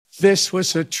This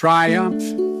was a triumph.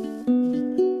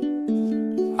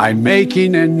 I'm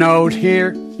making a note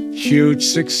here, huge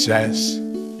success.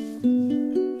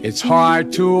 It's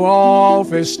hard to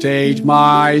overstate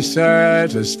my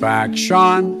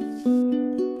satisfaction.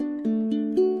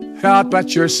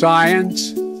 But your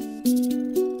science,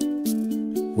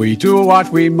 we do what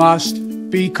we must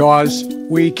because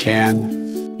we can.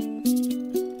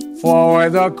 For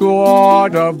the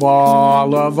good of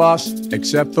all of us,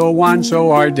 except the ones who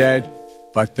are dead.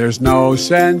 But there's no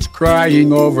sense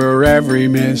crying over every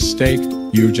mistake.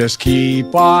 You just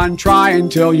keep on trying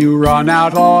till you run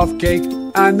out of cake.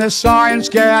 And the science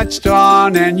gets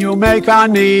done and you make a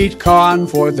neat con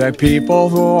for the people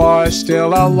who are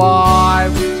still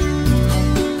alive.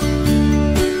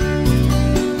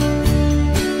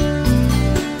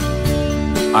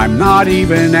 I'm not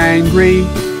even angry,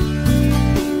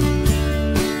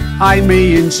 I'm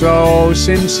being so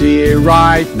sincere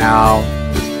right now.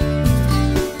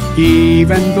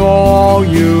 Even though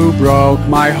you broke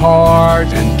my heart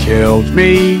and killed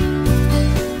me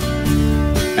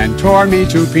and tore me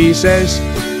to pieces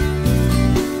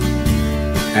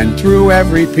and threw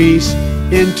every piece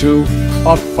into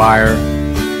a fire.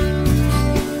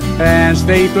 As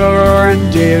they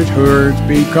burned, it hurt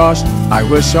because I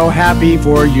was so happy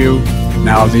for you.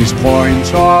 Now these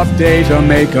points of data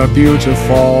make a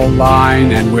beautiful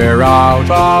line, and we're out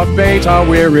of beta,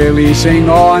 we're releasing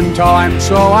on time.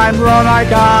 So I'm run, I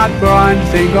got burned.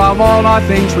 Think of all the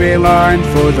things we learned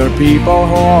for the people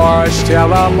who are still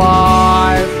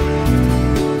alive.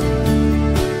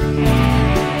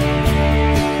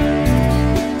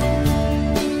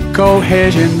 Go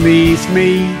ahead and leave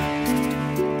me.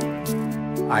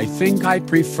 I think I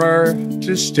prefer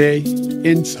to stay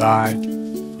inside.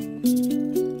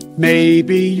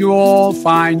 Maybe you'll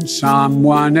find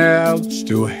someone else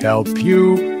to help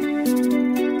you.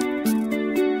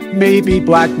 Maybe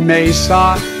Black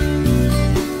Mesa.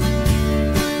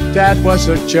 That was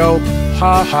a joke,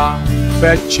 haha,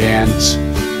 fat chance.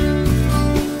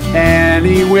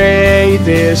 Anyway,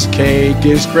 this cake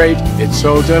is great. It's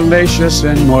so delicious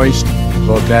and moist.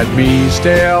 Look at me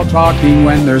still talking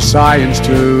when there's science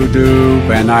to do.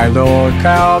 When I look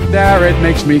out there, it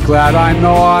makes me glad I'm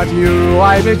not you.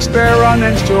 I've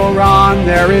experiments to run,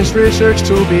 there is research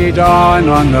to be done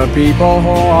on the people who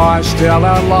are still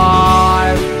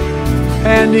alive.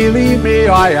 And believe me,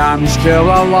 I am still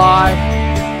alive.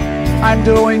 I'm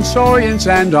doing science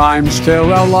and I'm still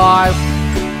alive.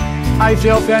 I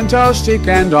feel fantastic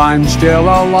and I'm still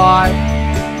alive.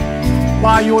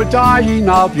 While you're dying,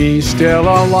 I'll be still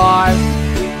alive.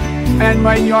 And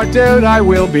when you're dead, I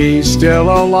will be still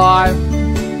alive.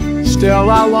 Still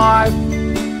alive.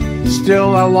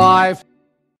 Still alive.